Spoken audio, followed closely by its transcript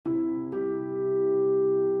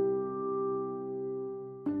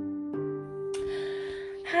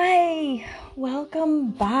Hey,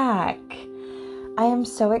 welcome back. I am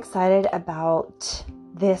so excited about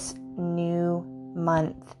this new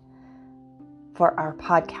month for our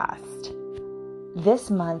podcast. This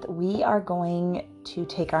month, we are going to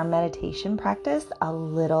take our meditation practice a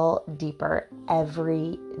little deeper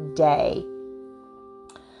every day.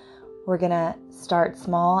 We're going to start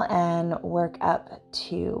small and work up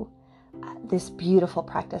to this beautiful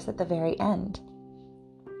practice at the very end.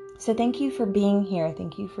 So thank you for being here.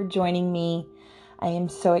 Thank you for joining me. I am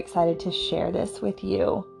so excited to share this with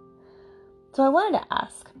you. So I wanted to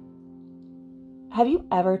ask, have you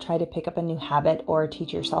ever tried to pick up a new habit or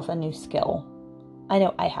teach yourself a new skill? I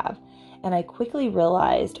know I have. And I quickly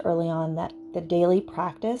realized early on that the daily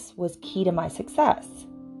practice was key to my success.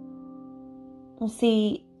 Well,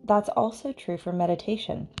 see, that's also true for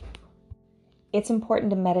meditation. It's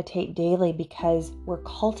important to meditate daily because we're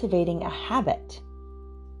cultivating a habit.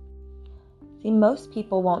 See, most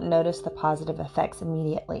people won't notice the positive effects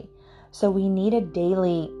immediately, so we need a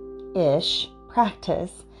daily-ish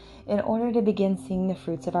practice in order to begin seeing the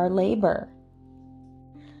fruits of our labor.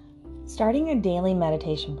 Starting a daily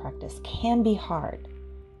meditation practice can be hard,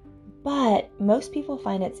 but most people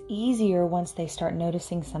find it's easier once they start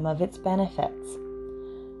noticing some of its benefits.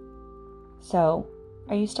 So,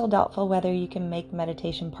 are you still doubtful whether you can make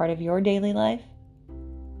meditation part of your daily life?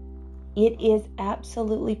 It is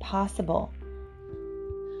absolutely possible.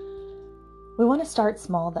 We want to start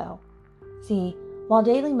small though. See, while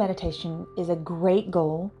daily meditation is a great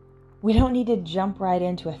goal, we don't need to jump right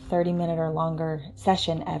into a 30-minute or longer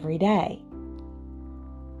session every day.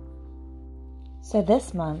 So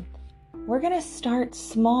this month, we're going to start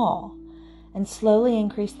small and slowly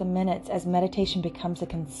increase the minutes as meditation becomes a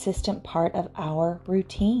consistent part of our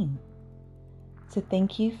routine. So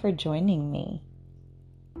thank you for joining me.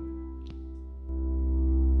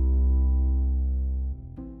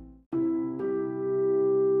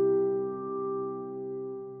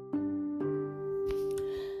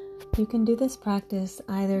 You can do this practice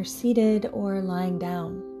either seated or lying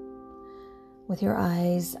down, with your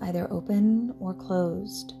eyes either open or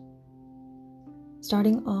closed.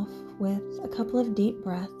 Starting off with a couple of deep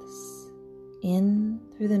breaths, in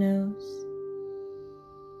through the nose,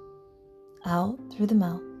 out through the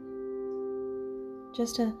mouth.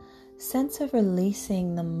 Just a sense of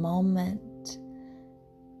releasing the moment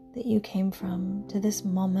that you came from to this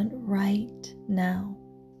moment right now.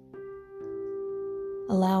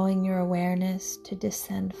 Allowing your awareness to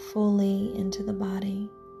descend fully into the body.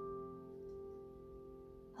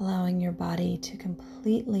 Allowing your body to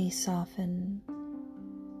completely soften.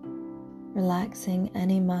 Relaxing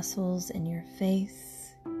any muscles in your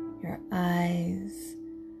face, your eyes,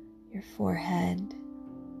 your forehead,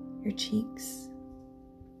 your cheeks.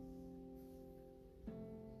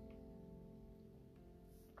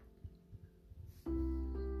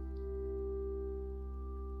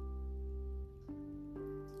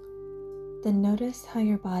 Then notice how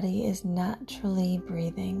your body is naturally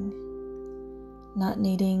breathing, not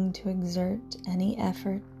needing to exert any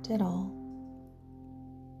effort at all.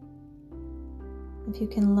 If you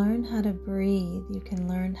can learn how to breathe, you can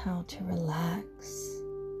learn how to relax.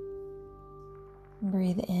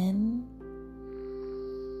 Breathe in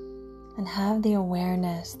and have the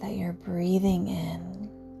awareness that you're breathing in.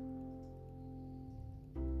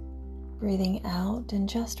 Breathing out and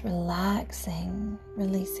just relaxing,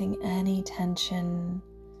 releasing any tension,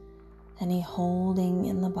 any holding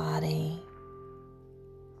in the body.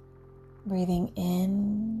 Breathing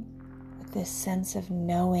in with this sense of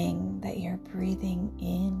knowing that you're breathing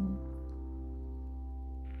in.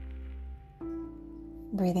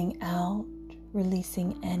 Breathing out,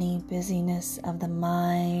 releasing any busyness of the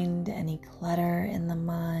mind, any clutter in the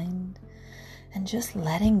mind, and just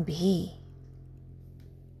letting be.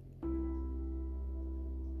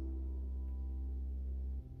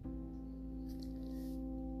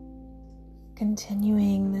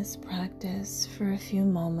 Continuing this practice for a few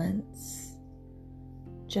moments,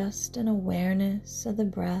 just an awareness of the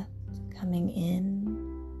breath coming in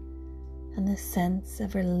and the sense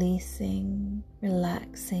of releasing,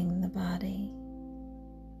 relaxing the body.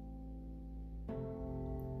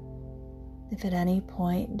 If at any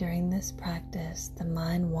point during this practice the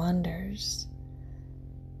mind wanders,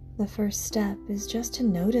 the first step is just to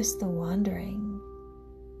notice the wandering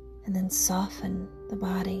and then soften the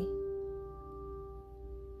body.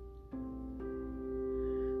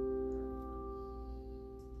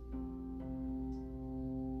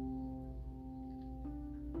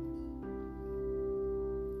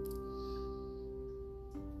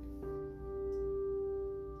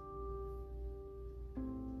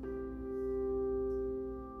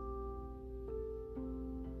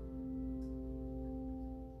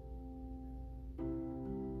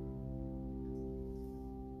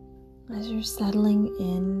 As you're settling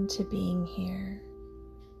into being here,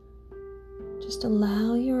 just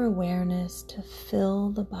allow your awareness to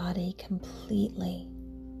fill the body completely.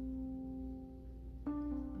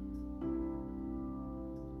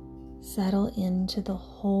 Settle into the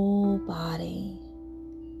whole body,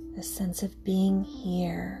 a sense of being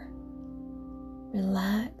here,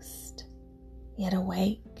 relaxed yet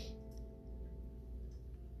awake.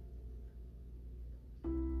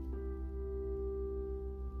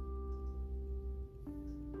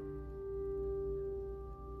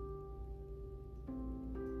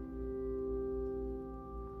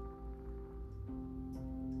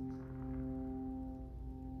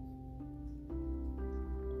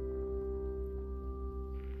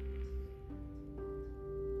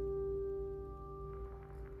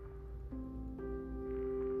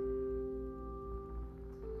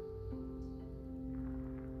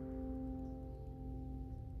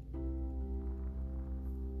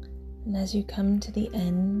 And as you come to the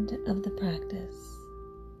end of the practice,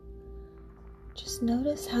 just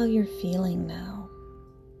notice how you're feeling now.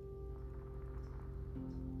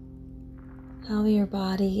 How your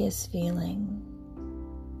body is feeling.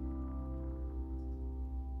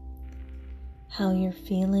 How you're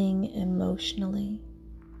feeling emotionally.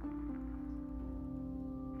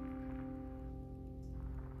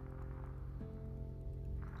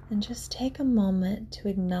 And just take a moment to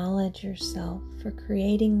acknowledge yourself for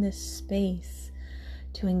creating this space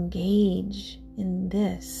to engage in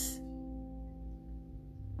this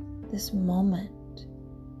moment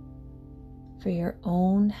for your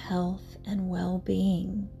own health and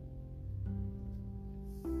well-being.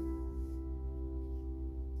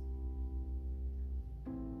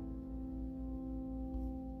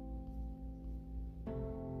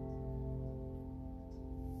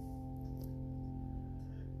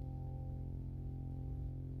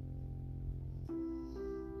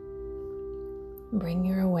 Bring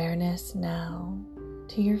your awareness now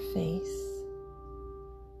to your face.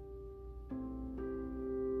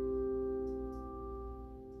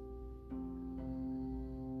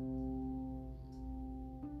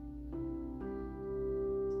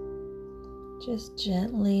 Just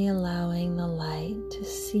gently allowing the light to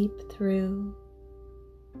seep through.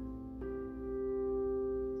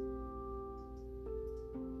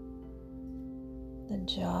 The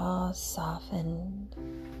jaw softened.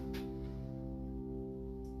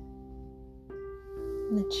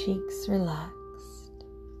 And the cheeks relaxed.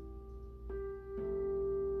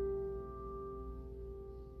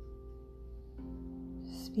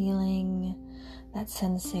 Just feeling that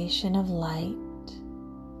sensation of light,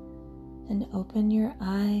 and open your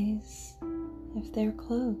eyes if they're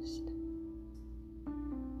closed.